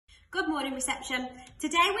Good morning, reception.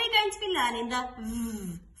 Today we're going to be learning the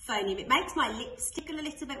V phoneme. It makes my lips tickle a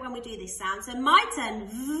little bit when we do this sound. So my turn,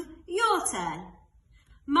 V, your turn.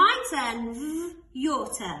 My turn, V, your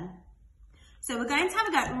turn. So we're going to have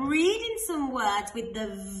a go at reading some words with the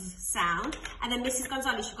V sound. And then Mrs.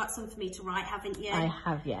 Gonzalez, you've got some for me to write, haven't you? I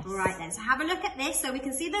have, yes. Right then, so have a look at this. So we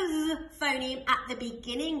can see the V phoneme at the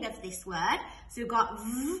beginning of this word. So we've got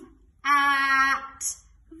V, at,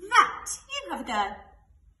 that. You have a go.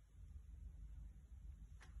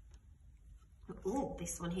 Oh,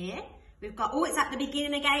 this one here. We've got, oh, it's at the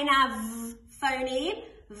beginning again, our V phoneme.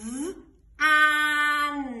 V,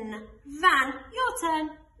 an, van. Your turn.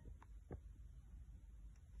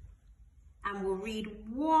 And we'll read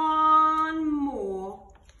one more.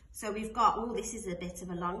 So we've got, oh, this is a bit of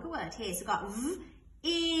a longer word here. So we've got V,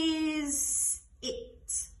 is,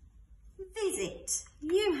 it, visit.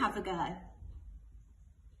 You have a go.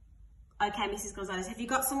 Okay, Mrs. Gonzalez, have you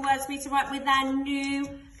got some words for me to write with our new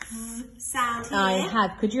V sound here? I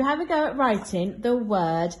have. Could you have a go at writing the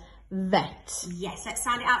word vet? Yes, let's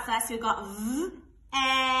sound it out first. So we've got V,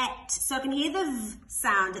 et. So I can hear the V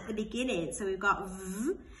sound at the beginning. So we've got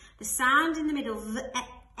V, the sound in the middle, V,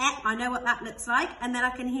 et. I know what that looks like. And then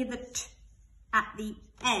I can hear the T at the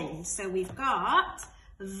end. So we've got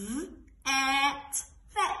V, et,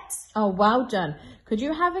 vet. Oh, well done. Could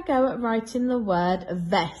you have a go at writing the word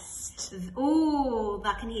vest? Oh,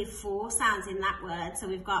 I can hear 4 sounds in that word. So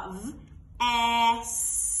we've got V,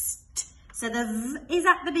 est. So the V is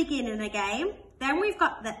at the beginning again. Then we've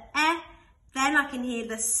got the E. Then I can hear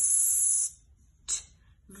the st.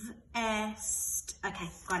 V, est. Okay,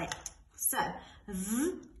 got it. So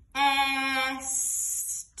V,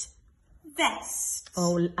 est, vest.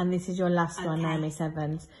 Oh, and this is your last one now, Miss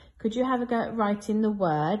Evans. Could you have a go at writing the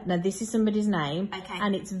word? Now, this is somebody's name,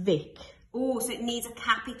 and it's Vic. Oh, so it needs a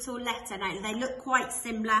capital letter. Now, they look quite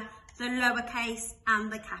similar, the lowercase and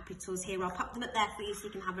the capitals here. I'll pop them up there for you so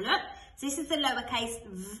you can have a look. So this is the lowercase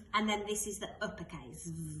V, and then this is the uppercase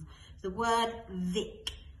V. The word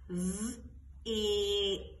Vic. V,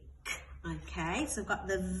 okay, so I've got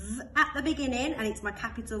the V at the beginning, and it's my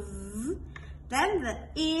capital V. Then the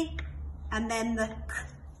I, and then the K.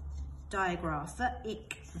 Diagraph for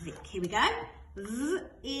ick, Vic. Here we go. V,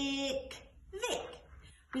 ick, Vic.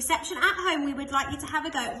 Reception at home, we would like you to have a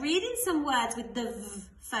go at reading some words with the V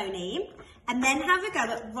phoneme, and then have a go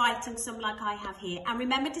at writing some like I have here. And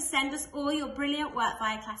remember to send us all your brilliant work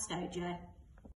via Class Dojo.